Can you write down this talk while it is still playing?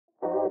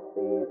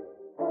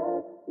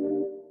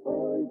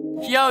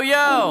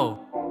Yo,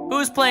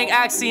 who's playing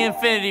Axie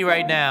Infinity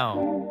right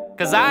now?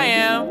 Cause I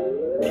am.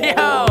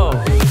 Yo!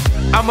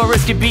 I'm a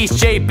risky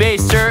beast,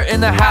 JBAESTR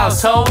in the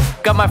household.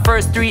 Got my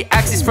first 3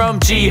 Axies from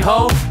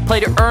Jiho.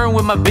 Play to earn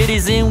with my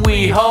biddies in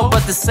WeHo,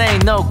 but this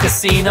ain't no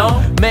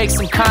casino. Make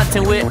some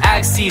content with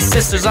Axies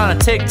sisters on a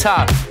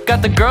TikTok.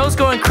 Got the girls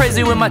going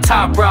crazy with my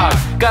Toprock.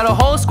 Got a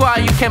whole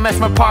squad, you can't match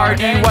my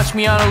party. Watch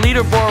me on a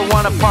leaderboard,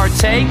 wanna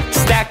partake.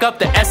 Stack up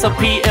the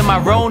SLP in my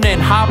Ronin.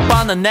 Hop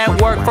on the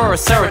network for a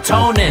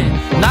serotonin.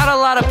 Not a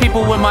lot of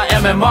people with my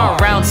MMR.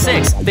 Round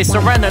 6, they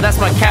surrender, that's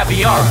my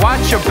caviar.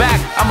 Watch your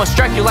back, I'ma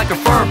strike you like a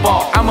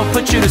furball. I'ma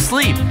put you to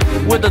sleep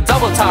with a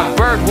Doubletalk,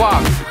 bird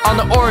walk on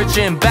the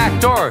Origin back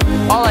door.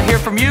 All I hear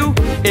from you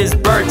is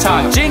bird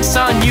talk. Jinx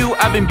on you,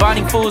 I've been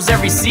bonding fools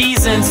every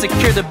season.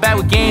 Secure the bag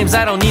with games,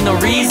 I don't need no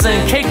reason.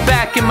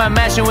 Kickback in my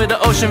mansion with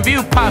the ocean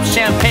view. Pop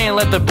champagne,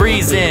 let the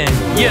breeze in.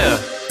 Yeah.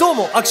 どう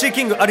も、アクシー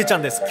キングアルちゃ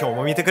んです。今日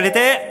も見てくれ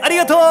てあり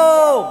がと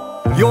う。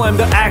Yo, I'm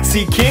the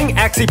Axie King,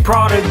 Axie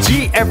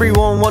Prodigy.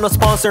 Everyone wanna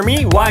sponsor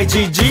me,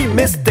 YGG.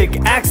 Mystic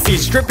Axie,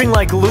 stripping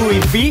like Louis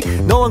V.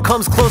 No one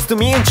comes close to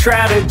me in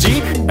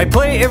strategy. I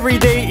play every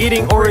day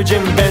eating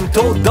Origin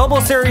bento. Double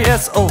series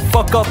S, oh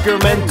fuck up your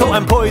mental.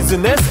 I'm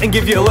poisonous and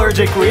give you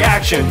allergic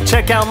reaction.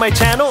 Check out my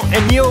channel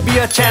and you'll be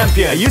a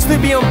champion. I used to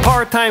be on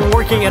part-time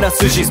working at a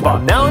sushi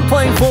spot. Now I'm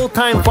playing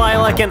full-time fly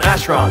like an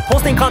astronaut.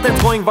 Posting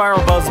content going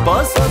viral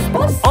buzz.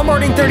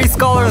 Onboarding 30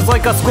 scholars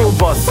like a school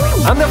bus.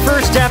 I'm the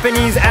first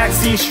Japanese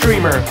Axie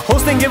streamer,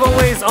 hosting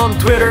giveaways on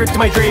Twitter to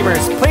my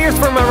dreamers. Players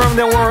from around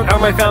the world are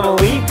my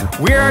family.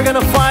 We are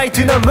gonna fly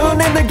to the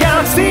moon and the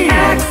galaxy.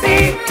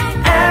 Axie,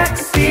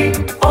 Axie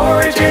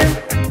Origin,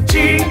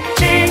 G,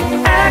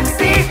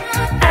 Axie,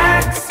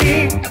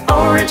 Axie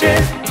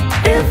Origin,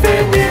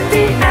 Infinity.